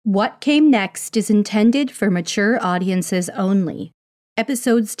What Came Next is intended for mature audiences only.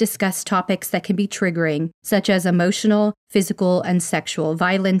 Episodes discuss topics that can be triggering, such as emotional, physical, and sexual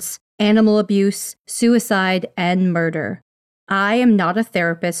violence, animal abuse, suicide, and murder. I am not a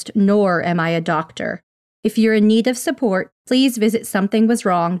therapist, nor am I a doctor. If you're in need of support, please visit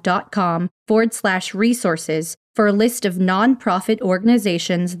somethingwaswrong.com/resources for a list of nonprofit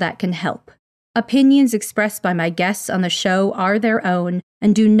organizations that can help. Opinions expressed by my guests on the show are their own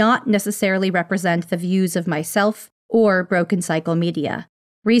and do not necessarily represent the views of myself or Broken Cycle Media.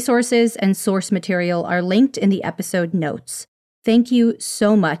 Resources and source material are linked in the episode notes. Thank you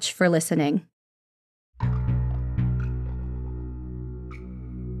so much for listening.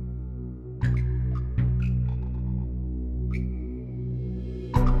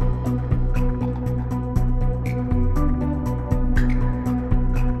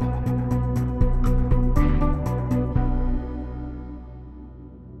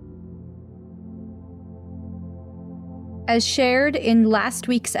 As shared in last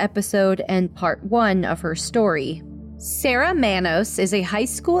week's episode and part 1 of her story, Sarah Manos is a high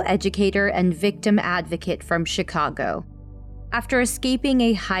school educator and victim advocate from Chicago. After escaping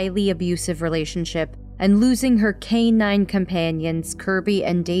a highly abusive relationship and losing her canine companions Kirby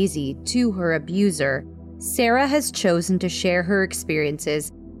and Daisy to her abuser, Sarah has chosen to share her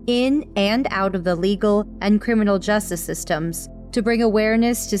experiences in and out of the legal and criminal justice systems to bring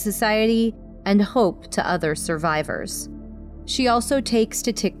awareness to society and hope to other survivors. She also takes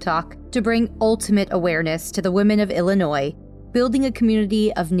to TikTok to bring ultimate awareness to the women of Illinois, building a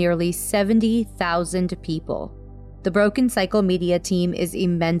community of nearly 70,000 people. The Broken Cycle Media team is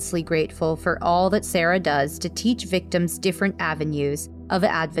immensely grateful for all that Sarah does to teach victims different avenues of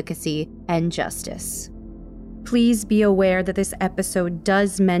advocacy and justice. Please be aware that this episode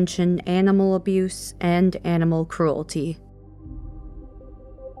does mention animal abuse and animal cruelty.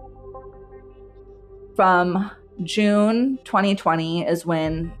 From June 2020 is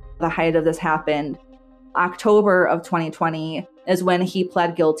when the height of this happened. October of 2020 is when he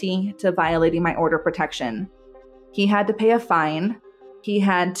pled guilty to violating my order of protection. He had to pay a fine. He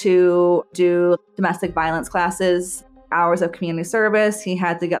had to do domestic violence classes, hours of community service. He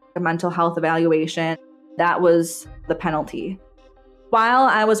had to get a mental health evaluation. That was the penalty. While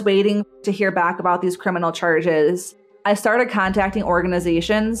I was waiting to hear back about these criminal charges, I started contacting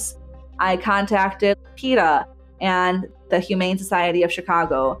organizations. I contacted PETA and the Humane Society of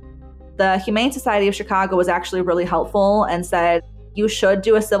Chicago. The Humane Society of Chicago was actually really helpful and said, you should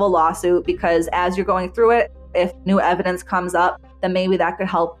do a civil lawsuit because as you're going through it, if new evidence comes up, then maybe that could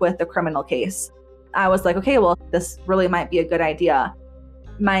help with the criminal case. I was like, okay, well, this really might be a good idea.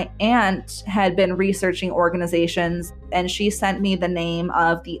 My aunt had been researching organizations and she sent me the name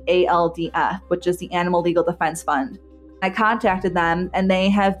of the ALDF, which is the Animal Legal Defense Fund. I contacted them and they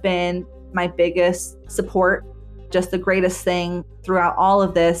have been my biggest support, just the greatest thing throughout all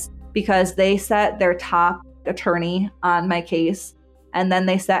of this, because they set their top attorney on my case and then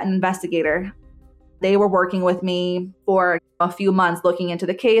they set an investigator. They were working with me for a few months looking into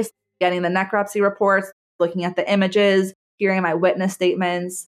the case, getting the necropsy reports, looking at the images, hearing my witness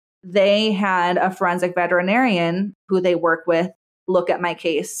statements. They had a forensic veterinarian who they work with look at my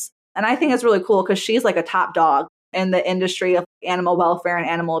case. And I think it's really cool because she's like a top dog in the industry of animal welfare and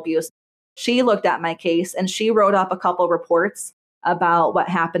animal abuse. She looked at my case and she wrote up a couple reports about what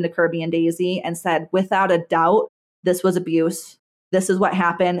happened to Kirby and Daisy and said, without a doubt, this was abuse. This is what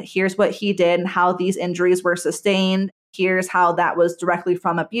happened. Here's what he did and how these injuries were sustained. Here's how that was directly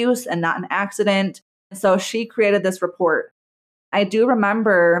from abuse and not an accident. So she created this report. I do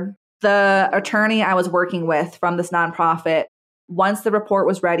remember the attorney I was working with from this nonprofit. Once the report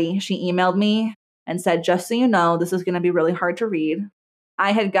was ready, she emailed me and said, just so you know, this is going to be really hard to read.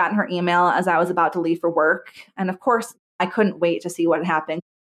 I had gotten her email as I was about to leave for work. And of course, I couldn't wait to see what had happened.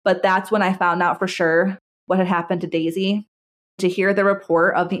 But that's when I found out for sure what had happened to Daisy. To hear the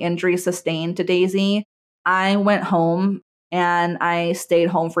report of the injuries sustained to Daisy, I went home and I stayed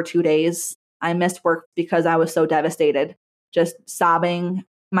home for 2 days. I missed work because I was so devastated, just sobbing.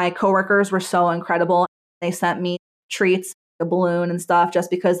 My coworkers were so incredible. They sent me treats, a balloon and stuff,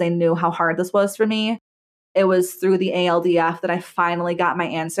 just because they knew how hard this was for me. It was through the ALDF that I finally got my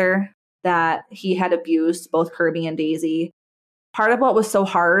answer that he had abused both Kirby and Daisy. Part of what was so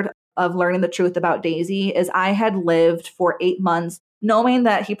hard of learning the truth about Daisy is I had lived for 8 months knowing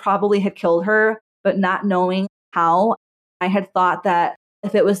that he probably had killed her, but not knowing how. I had thought that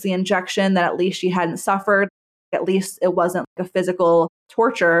if it was the injection, that at least she hadn't suffered. At least it wasn't like a physical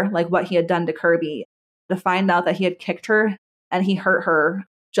torture like what he had done to Kirby. To find out that he had kicked her and he hurt her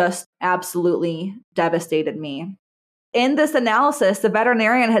just absolutely devastated me. In this analysis, the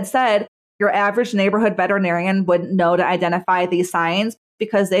veterinarian had said your average neighborhood veterinarian wouldn't know to identify these signs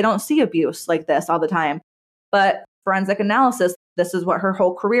because they don't see abuse like this all the time. But forensic analysis, this is what her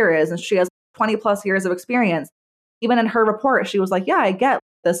whole career is. And she has 20 plus years of experience. Even in her report, she was like, yeah, I get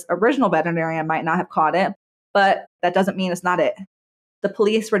this original veterinarian might not have caught it, but that doesn't mean it's not it. The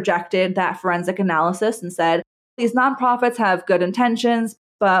police rejected that forensic analysis and said, these nonprofits have good intentions,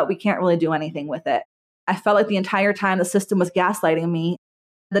 but we can't really do anything with it. I felt like the entire time the system was gaslighting me.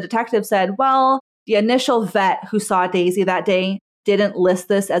 The detective said, well, the initial vet who saw Daisy that day didn't list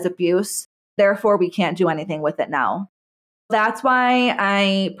this as abuse. Therefore, we can't do anything with it now. That's why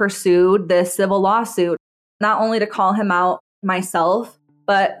I pursued this civil lawsuit, not only to call him out myself,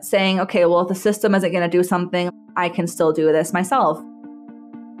 but saying, okay, well, if the system isn't going to do something, I can still do this myself.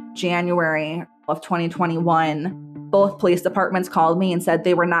 January of 2021, both police departments called me and said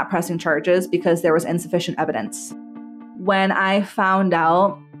they were not pressing charges because there was insufficient evidence. When I found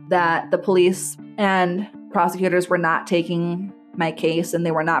out that the police and prosecutors were not taking my case and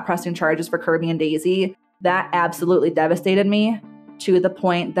they were not pressing charges for Kirby and Daisy, that absolutely devastated me to the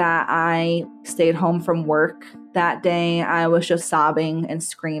point that I stayed home from work. That day, I was just sobbing and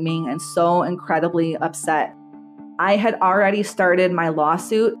screaming and so incredibly upset. I had already started my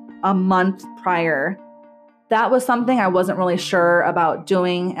lawsuit a month prior. That was something I wasn't really sure about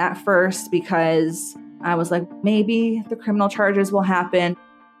doing at first because I was like, maybe the criminal charges will happen.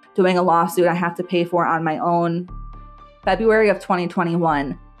 Doing a lawsuit I have to pay for on my own. February of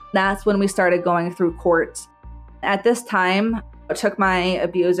 2021, that's when we started going through court. At this time, it took my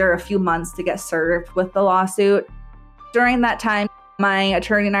abuser a few months to get served with the lawsuit. During that time, my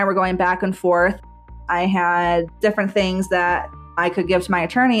attorney and I were going back and forth. I had different things that I could give to my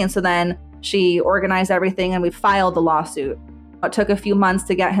attorney, and so then she organized everything and we filed the lawsuit. It took a few months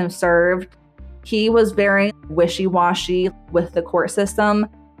to get him served. He was very wishy-washy with the court system.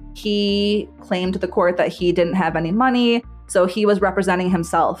 He claimed to the court that he didn't have any money, so he was representing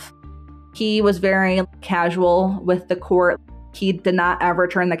himself. He was very casual with the court. He did not ever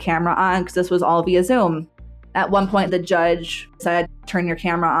turn the camera on because this was all via Zoom. At one point, the judge said, turn your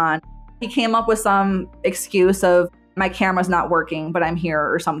camera on. He came up with some excuse of, my camera's not working, but I'm here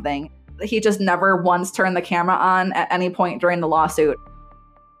or something. He just never once turned the camera on at any point during the lawsuit.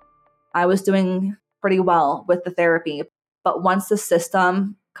 I was doing pretty well with the therapy, but once the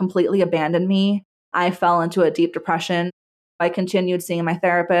system completely abandoned me, I fell into a deep depression. I continued seeing my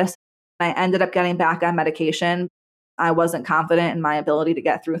therapist. I ended up getting back on medication. I wasn't confident in my ability to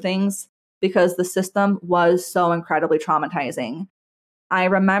get through things because the system was so incredibly traumatizing. I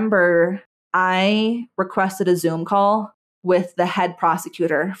remember I requested a Zoom call with the head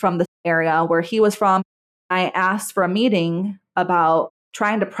prosecutor from the area where he was from. I asked for a meeting about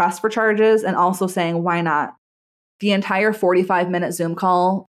trying to press for charges and also saying, why not? The entire 45-minute Zoom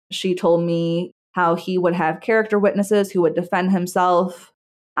call, she told me how he would have character witnesses who would defend himself.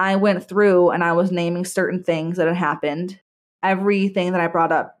 I went through and I was naming certain things that had happened. Everything that I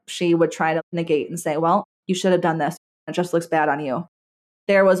brought up, she would try to negate and say, well, you should have done this. It just looks bad on you.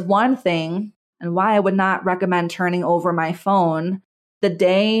 There was one thing, and why I would not recommend turning over my phone. The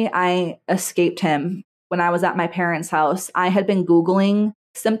day I escaped him, when I was at my parents' house, I had been Googling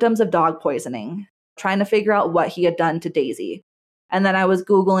symptoms of dog poisoning, trying to figure out what he had done to Daisy. And then I was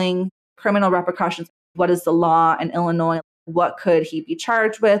Googling criminal repercussions. What is the law in Illinois? What could he be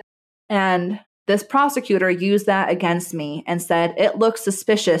charged with? And this prosecutor used that against me and said, it looks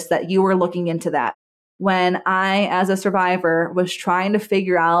suspicious that you were looking into that. When I, as a survivor, was trying to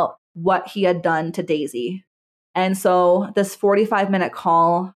figure out what he had done to Daisy. And so this 45-minute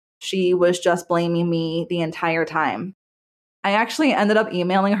call, she was just blaming me the entire time. I actually ended up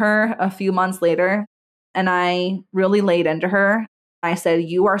emailing her a few months later, and I really laid into her. I said,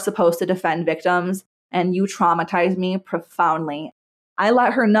 you are supposed to defend victims, and you traumatized me profoundly. I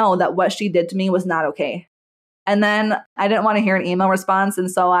let her know that what she did to me was not okay. And then I didn't want to hear an email response,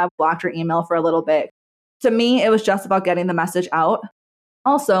 and so I blocked her email for a little bit. To me, it was just about getting the message out.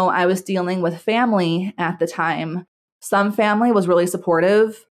 Also, I was dealing with family at the time. Some family was really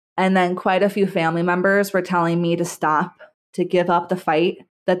supportive, and then quite a few family members were telling me to stop, to give up the fight,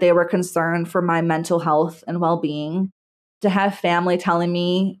 that they were concerned for my mental health and well-being. To have family telling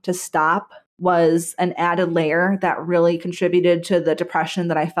me to stop was an added layer that really contributed to the depression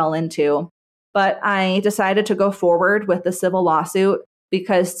that I fell into. But I decided to go forward with the civil lawsuit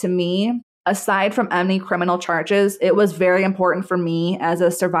because to me, aside from any criminal charges, it was very important for me as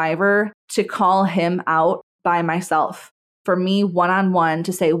a survivor to call him out by myself. For me, one-on-one,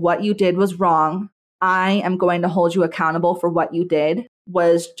 to say what you did was wrong. I am going to hold you accountable for what you did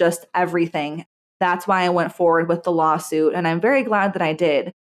was just everything. That's why I went forward with the lawsuit, and I'm very glad that I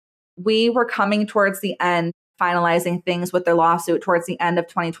did. We were coming towards the end, finalizing things with their lawsuit towards the end of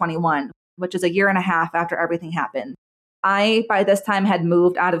 2021, which is a year and a half after everything happened. I, by this time, had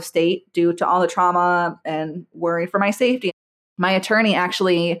moved out of state due to all the trauma and worry for my safety. My attorney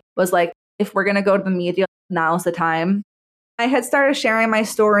actually was like, if we're going to go to the media, now's the time. I had started sharing my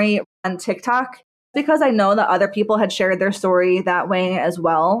story on TikTok because I know that other people had shared their story that way as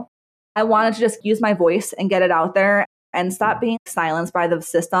well. I wanted to just use my voice and get it out there and stop being silenced by the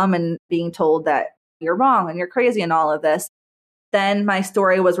system and being told that you're wrong and you're crazy and all of this. Then my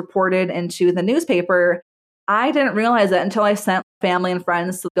story was reported into the newspaper. I didn't realize it until I sent family and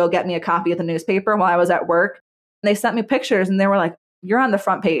friends to go get me a copy of the newspaper while I was at work. They sent me pictures and they were like, you're on the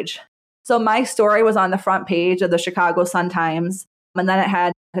front page. So my story was on the front page of the Chicago Sun-Times. And then it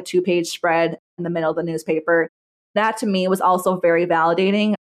had a 2-page spread in the middle of the newspaper. That to me was also very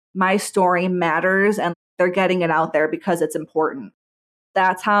validating. My story matters and they're getting it out there because it's important.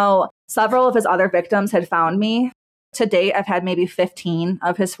 That's how several of his other victims had found me. To date, I've had maybe 15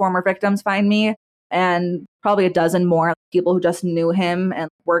 of his former victims find me and probably a dozen more people who just knew him and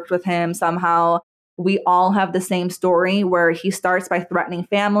worked with him somehow. We all have the same story where he starts by threatening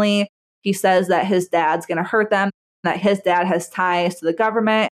family. He says that his dad's going to hurt them, that his dad has ties to the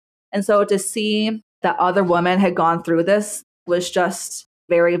government. And so to see that other women had gone through this was just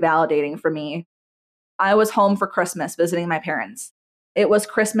very validating for me. I was home for Christmas visiting my parents. It was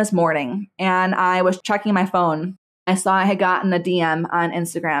Christmas morning and I was checking my phone. I saw I had gotten a DM on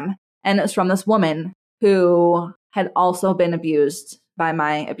Instagram and it was from this woman who had also been abused by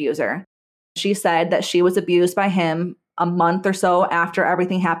my abuser. She said that she was abused by him a month or so after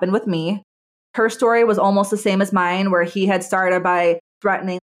everything happened with me. Her story was almost the same as mine, where he had started by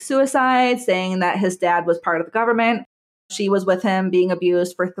threatening suicide, saying that his dad was part of the government. She was with him being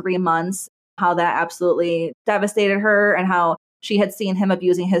abused for 3 months, how that absolutely devastated her and how she had seen him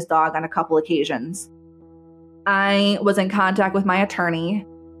abusing his dog on a couple occasions. I was in contact with my attorney.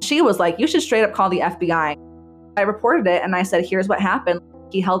 She was like, you should straight up call the FBI. I reported it and I said, here's what happened.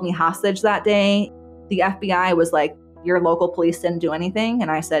 He held me hostage that day. The FBI was like, your local police didn't do anything. And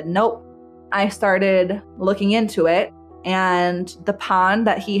I said, nope. I started looking into it. And the pond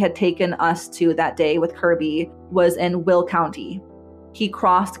that he had taken us to that day with Kirby was in Will County. He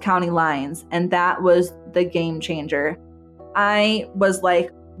crossed county lines, and that was the game changer. I was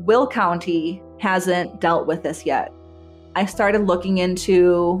like, Will County hasn't dealt with this yet. I started looking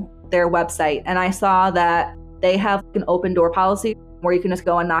into their website, and I saw that they have an open door policy where you can just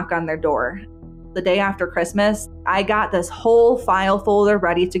go and knock on their door. The day after Christmas, I got this whole file folder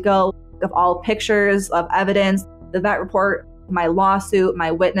ready to go of all pictures of evidence, the vet report, my lawsuit,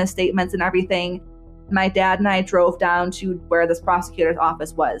 my witness statements and everything. My dad and I drove down to where this prosecutor's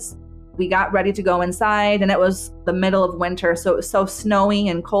office was. We got ready to go inside and it was the middle of winter, so it was so snowy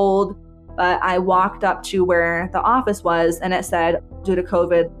and cold. But I walked up to where the office was and it said, due to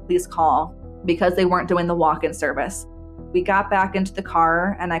COVID, please call, because they weren't doing the walk-in service. We got back into the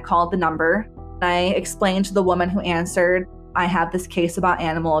car and I called the number. I explained to the woman who answered, I have this case about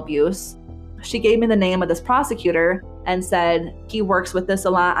animal abuse. She gave me the name of this prosecutor and said, he works with this a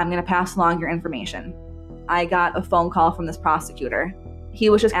lot. I'm going to pass along your information. I got a phone call from this prosecutor. He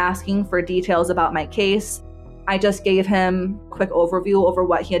was just asking for details about my case. I just gave him a quick overview over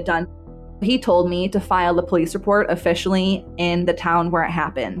what he had done. He told me to file the police report officially in the town where it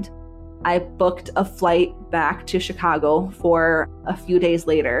happened. I booked a flight back to Chicago for a few days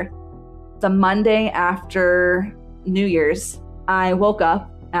later. The Monday after New Year's, I woke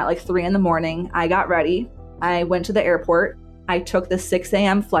up at like 3 a.m. I got ready. I went to the airport. I took the 6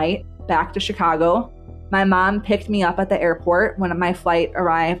 a.m. flight back to Chicago. My mom picked me up at the airport when my flight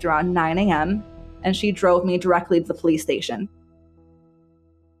arrived around 9 a.m. and she drove me directly to the police station.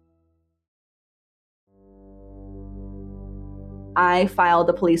 I filed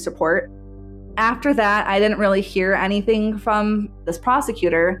the police report. After that, I didn't really hear anything from this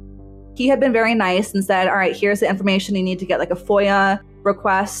prosecutor. He had been very nice and said, all right, here's the information you need to get like a FOIA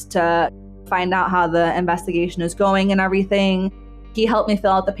request to find out how the investigation is going and everything. He helped me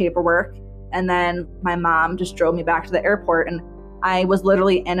fill out the paperwork. And then my mom just drove me back to the airport and I was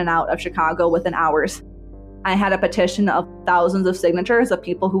literally in and out of Chicago within hours. I had a petition of thousands of signatures of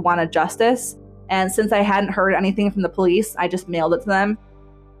people who wanted justice. And since I hadn't heard anything from the police, I just mailed it to them.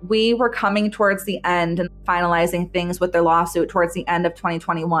 We were coming towards the end and finalizing things with their lawsuit towards the end of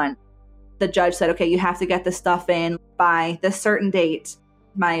 2021. The judge said, okay, you have to get this stuff in by this certain date.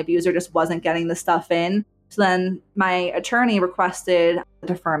 My abuser just wasn't getting the stuff in. So then my attorney requested a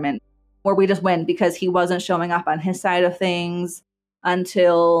deferment where we just win because he wasn't showing up on his side of things.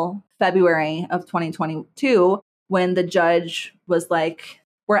 until February of 2022, when the judge was like,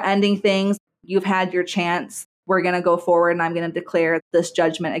 we're ending things. You've had your chance. We're going to go forward and I'm going to declare this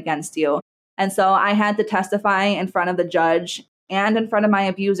judgment against you. And so I had to testify in front of the judge and in front of my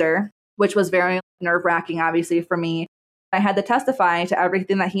abuser, which was very nerve-wracking, obviously, for me. I had to testify to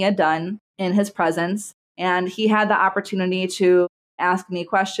everything that he had done in his presence. And he had the opportunity to ask me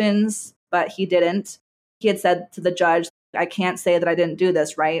questions, but he didn't. He had said to the judge, I can't say that I didn't do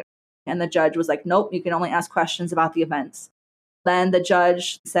this, right? And the judge was like, nope, you can only ask questions about the events. Then the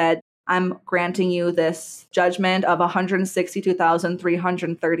judge said, I'm granting you this judgment of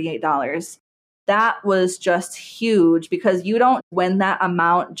 $162,338. That was just huge because you don't win that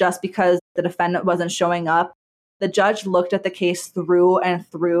amount just because the defendant wasn't showing up. The judge looked at the case through and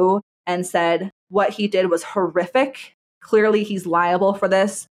through and said what he did was horrific. Clearly, he's liable for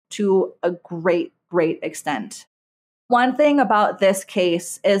this to a great, great extent. One thing about this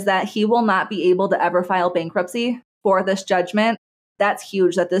case is that he will not be able to ever file bankruptcy for this judgment. That's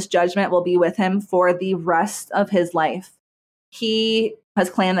huge, that this judgment will be with him for the rest of his life. He has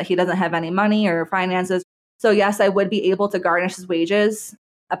claimed that he doesn't have any money or finances. So yes, I would be able to garnish his wages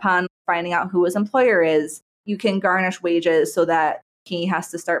upon finding out who his employer is. You can garnish wages so that he has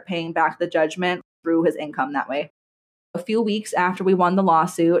to start paying back the judgment through his income that way. A few weeks after we won the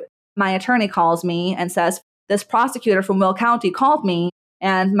lawsuit, my attorney calls me and says, this prosecutor from Will County called me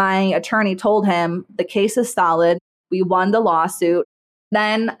and my attorney told him the case is solid. We won the lawsuit.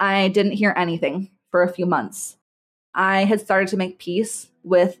 Then I didn't hear anything for a few months. I had started to make peace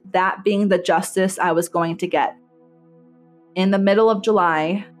with that being the justice I was going to get. In the middle of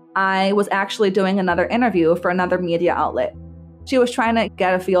July, I was actually doing another interview for another media outlet. She was trying to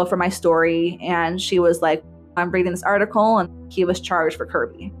get a feel for my story, and she was like, I'm reading this article, and he was charged for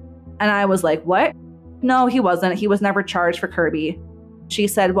Kirby. And I was like, what? No, he wasn't. He was never charged for Kirby. She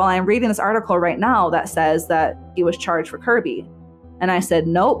said, well, I'm reading this article right now that says that he was charged for Kirby. And I said,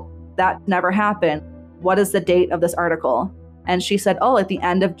 nope, that never happened. What is the date of this article? And she said, oh, at the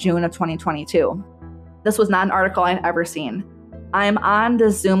end of June of 2022. This was not an article I'd ever seen. I'm on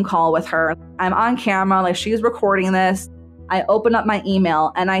this Zoom call with her. I'm on camera, like she's recording this. I open up my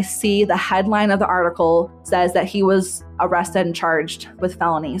email and I see the headline of the article says that he was arrested and charged with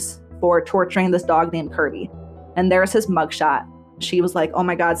felonies for torturing this dog named Kirby. And there's his mugshot. She was like, oh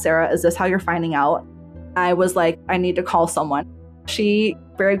my God, Sarah, is this how you're finding out? I was like, I need to call someone. She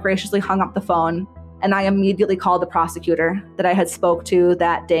very graciously hung up the phone and I immediately called the prosecutor that I had spoke to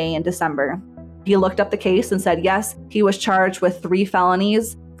that day in December. He looked up the case and said, yes, he was charged with 3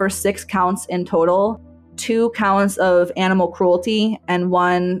 felonies for 6 counts in total, 2 counts of animal cruelty and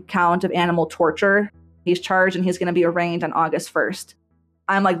 1 count of animal torture. He's charged and he's going to be arraigned on August 1st.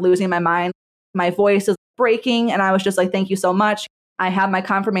 I'm like losing my mind. My voice is breaking. And I was just like, thank you so much. I had my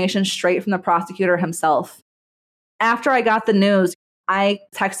confirmation straight from the prosecutor himself. After I got the news, I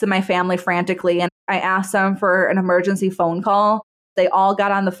texted my family frantically and I asked them for an emergency phone call. They all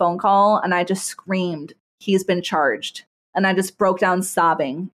got on the phone call and I just screamed, he's been charged. And I just broke down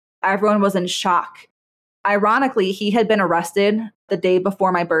sobbing. Everyone was in shock. Ironically, he had been arrested the day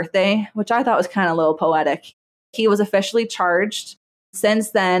before my birthday, which I thought was kind of a little poetic. He was officially charged.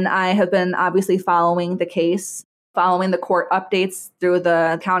 Since then, I have been obviously following the case, following the court updates through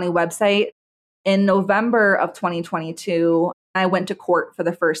the county website. In November of 2022, I went to court for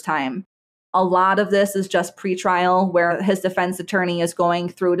the first time. A lot of this is just pretrial where his defense attorney is going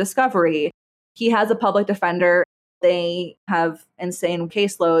through discovery. He has a public defender. They have insane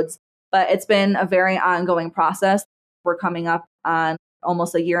caseloads, but it's been a very ongoing process. We're coming up on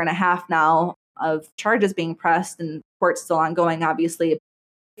almost a year and a half now of charges being pressed and court's still ongoing, obviously.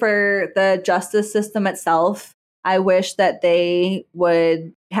 For the justice system itself, I wish that they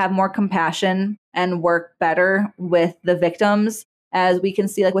would have more compassion and work better with the victims. As we can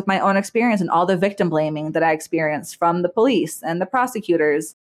see, like with my own experience and all the victim blaming that I experienced from the police and the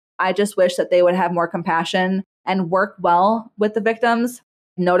prosecutors, I just wish that they would have more compassion and work well with the victims,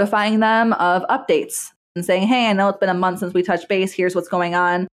 notifying them of updates and saying, hey, I know it's been a month since we touched base. Here's what's going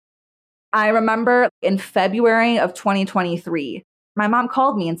on. I remember in February of 2023, my mom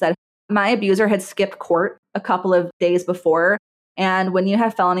called me and said, my abuser had skipped court a couple of days before. And when you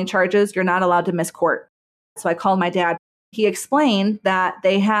have felony charges, you're not allowed to miss court. So I called my dad. He explained that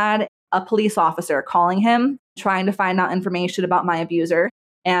they had a police officer calling him, trying to find out information about my abuser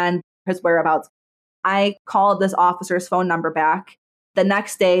and his whereabouts. I called this officer's phone number back. The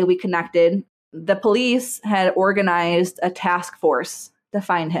next day we connected. The police had organized a task force to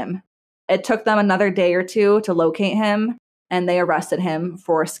find him. It took them another day or two to locate him, and they arrested him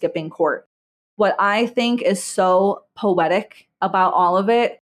for skipping court. What I think is so poetic about all of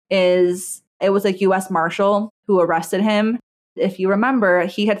it is it was a U.S. Marshal who arrested him. If you remember,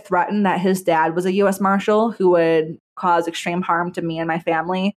 he had threatened that his dad was a U.S. Marshal who would cause extreme harm to me and my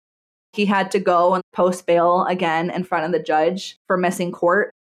family. He had to go and post bail again in front of the judge for missing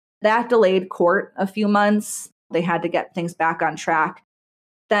court. That delayed court a few months. They had to get things back on track.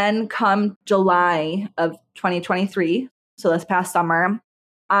 Then come July of 2023, so this past summer,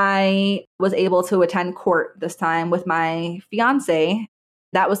 I was able to attend court this time with my fiance.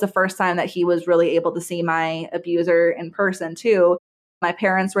 That was the first time that he was really able to see my abuser in person too. My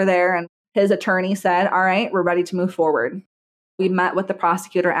parents were there and his attorney said, all right, we're ready to move forward. We met with the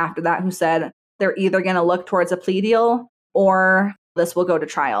prosecutor after that who said they're either going to look towards a plea deal or this will go to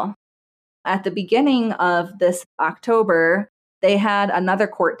trial. At the beginning of this October, they had another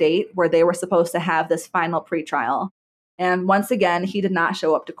court date where they were supposed to have this final pretrial. And once again, he did not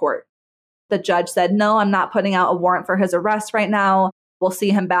show up to court. The judge said, no, I'm not putting out a warrant for his arrest right now. We'll see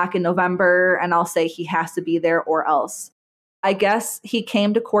him back in November, and I'll say he has to be there or else. I guess he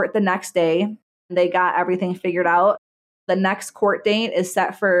came to court the next day. And they got everything figured out. The next court date is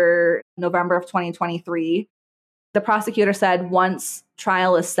set for November of 2023. The prosecutor said once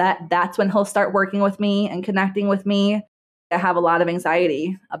trial is set, that's when he'll start working with me and connecting with me. I have a lot of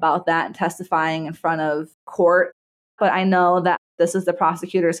anxiety about that and testifying in front of court. But I know that this is the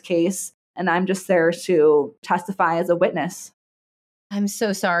prosecutor's case, and I'm just there to testify as a witness. I'm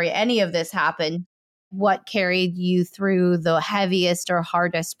so sorry any of this happened. What carried you through the heaviest or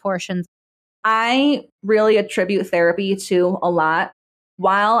hardest portions? I really attribute therapy to a lot.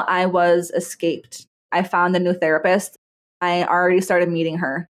 While I was escaped, I found a new therapist. I already started meeting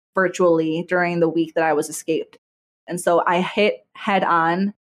her virtually during the week that I was escaped. And so I hit head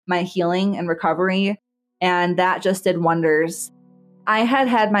on my healing and recovery, and that just did wonders. I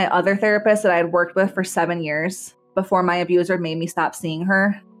had my other therapist that I had worked with for 7 years before my abuser made me stop seeing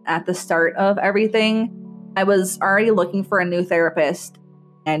her at the start of everything. I was already looking for a new therapist.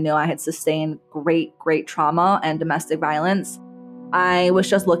 I knew I had sustained great trauma and domestic violence. I was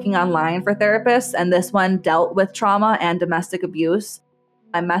just looking online for therapists, and this one dealt with trauma and domestic abuse.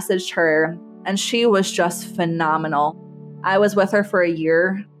 I messaged her, and she was just phenomenal. I was with her for a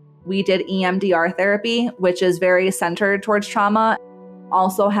year. We did EMDR therapy, which is very centered towards trauma.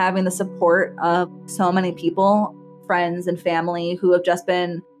 Also having the support of so many people, friends and family who have just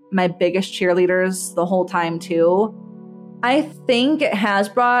been my biggest cheerleaders the whole time too. I think it has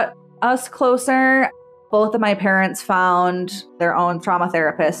brought us closer. Both of my parents found their own trauma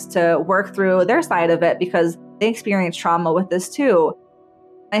therapist to work through their side of it because they experienced trauma with this too.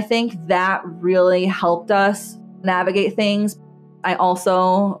 I think that really helped us navigate things. I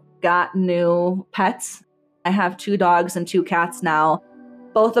also got new pets. I have 2 dogs and 2 cats now.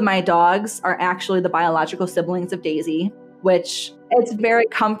 Both of my dogs are actually the biological siblings of Daisy, which it's very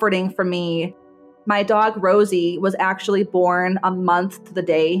comforting for me. My dog Rosie was actually born a month to the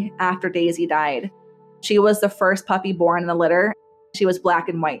day after Daisy died. She was the first puppy born in the litter. She was black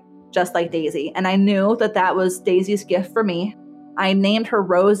and white, just like Daisy. And I knew that that was Daisy's gift for me. I named her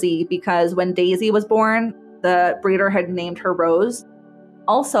Rosie because when Daisy was born, the breeder had named her Rose.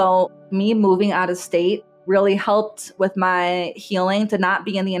 Also, me moving out of state really helped with my healing to not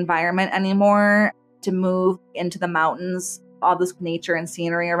be in the environment anymore, to move into the mountains. All this nature and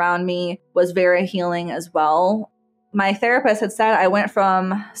scenery around me was very healing as well. My therapist had said I went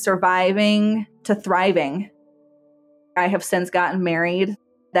from surviving to thriving. I have since gotten married.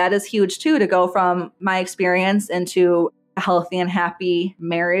 That is huge too, to go from my experience into a healthy and happy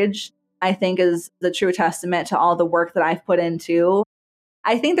marriage, I think is the true testament to all the work that I've put into.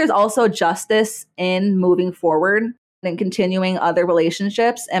 I think there's also justice in moving forward and continuing other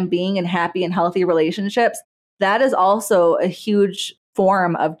relationships and being in happy and healthy relationships. That is also a huge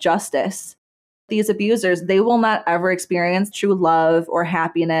form of justice. These abusers, they will not ever experience true love or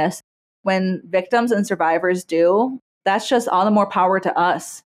happiness. When victims and survivors do, that's just all the more power to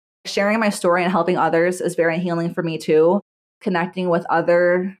us. Sharing my story and helping others is very healing for me too. Connecting with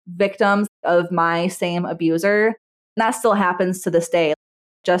other victims of my same abuser, and that still happens to this day.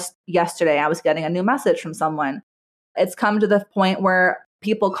 Just yesterday, I was getting a new message from someone. It's come to the point where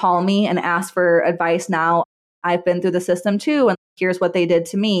people call me and ask for advice now. I've been through the system too, and here's what they did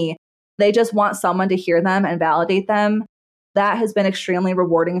to me. They just want someone to hear them and validate them. That has been extremely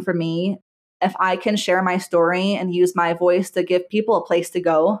rewarding for me. If I can share my story and use my voice to give people a place to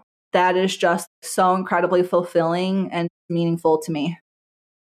go, that is just so incredibly fulfilling and meaningful to me.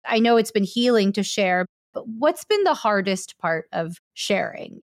 I know it's been healing to share, but what's been the hardest part of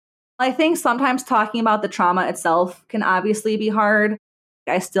sharing? I think sometimes talking about the trauma itself can obviously be hard.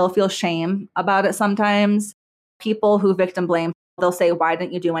 I still feel shame about it sometimes. people who victim blame, they'll say, why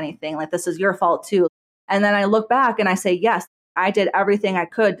didn't you do anything? Like, this is your fault too. And then I look back and I say, yes, I did everything I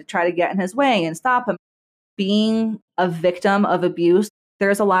could to try to get in his way and stop him. Being a victim of abuse,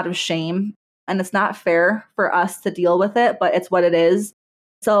 there's a lot of shame, and it's not fair for us to deal with it, but it's what it is.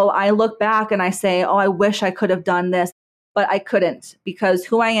 So I look back and I say, oh, I wish I could have done this, but I couldn't, because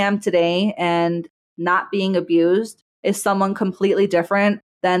who I am today and not being abused is someone completely different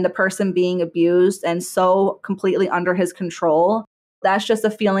than the person being abused and so completely under his control. That's just a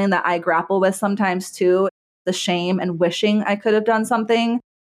feeling that I grapple with sometimes too, the shame and wishing I could have done something.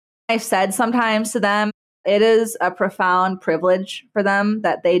 I've said sometimes to them, it is a profound privilege for them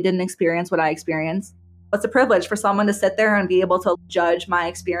that they didn't experience what I experienced. It's a privilege for someone to sit there and be able to judge my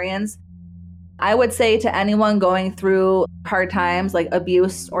experience. I would say to anyone going through hard times like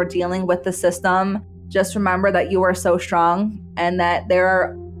abuse or dealing with the system, just remember that you are so strong and that there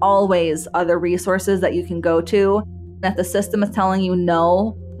are always other resources that you can go to. And if the system is telling you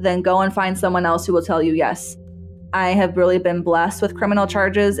no, then go and find someone else who will tell you yes. I have really been blessed with criminal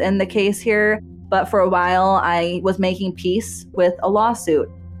charges in the case here, but for a while I was making peace with a lawsuit.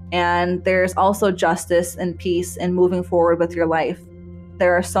 And there's also justice and peace in moving forward with your life.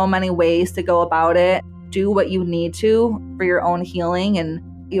 There are so many ways to go about it. Do what you need to for your own healing, and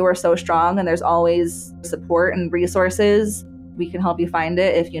you are so strong, and there's always support and resources. We can help you find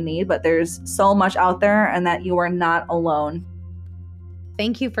it if you need, but there's so much out there, and that you are not alone.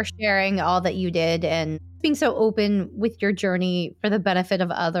 Thank you for sharing all that you did and being so open with your journey for the benefit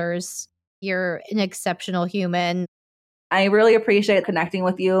of others. You're an exceptional human. I really appreciate connecting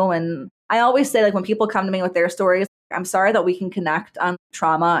with you. And I always say, like, when people come to me with their stories, I'm sorry that we can connect on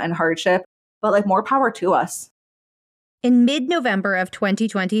trauma and hardship, but like, more power to us. In mid-November of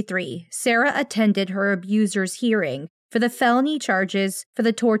 2023, Sarah attended her abuser's hearing for the felony charges for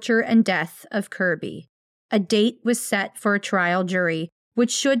the torture and death of Kirby. A date was set for a trial jury,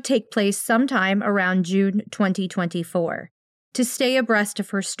 which should take place sometime around June 2024. To stay abreast of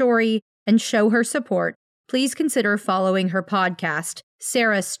her story and show her support, please consider following her podcast,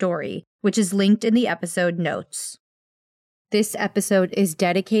 Sarah's Story, which is linked in the episode notes. This episode is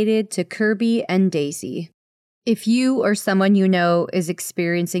dedicated to Kirby and Daisy. If you or someone you know is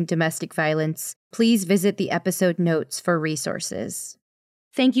experiencing domestic violence, please visit the episode notes for resources.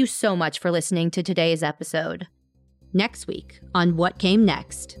 Thank you so much for listening to today's episode. Next week on What Came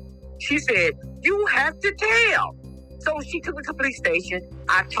Next. She said, you have to tell. So she took me to the police station.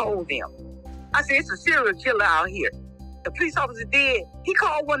 I told them. I said, it's a serial killer out here. The police officer did. He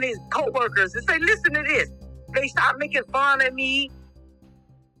called one of his co-workers and said, listen to this. They stopped making fun of me.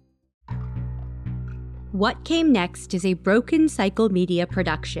 What Came Next is a Broken Cycle Media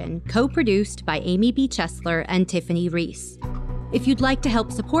production, co-produced by Amy B. Chesler and Tiffany Reese. If you'd like to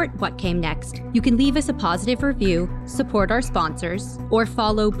help support What Came Next, you can leave us a positive review, support our sponsors, or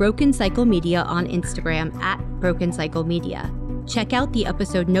follow Broken Cycle Media on Instagram at Broken Cycle Media. Check out the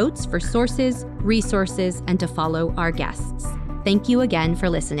episode notes for sources, resources, and to follow our guests. Thank you again for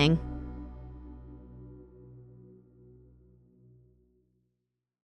listening.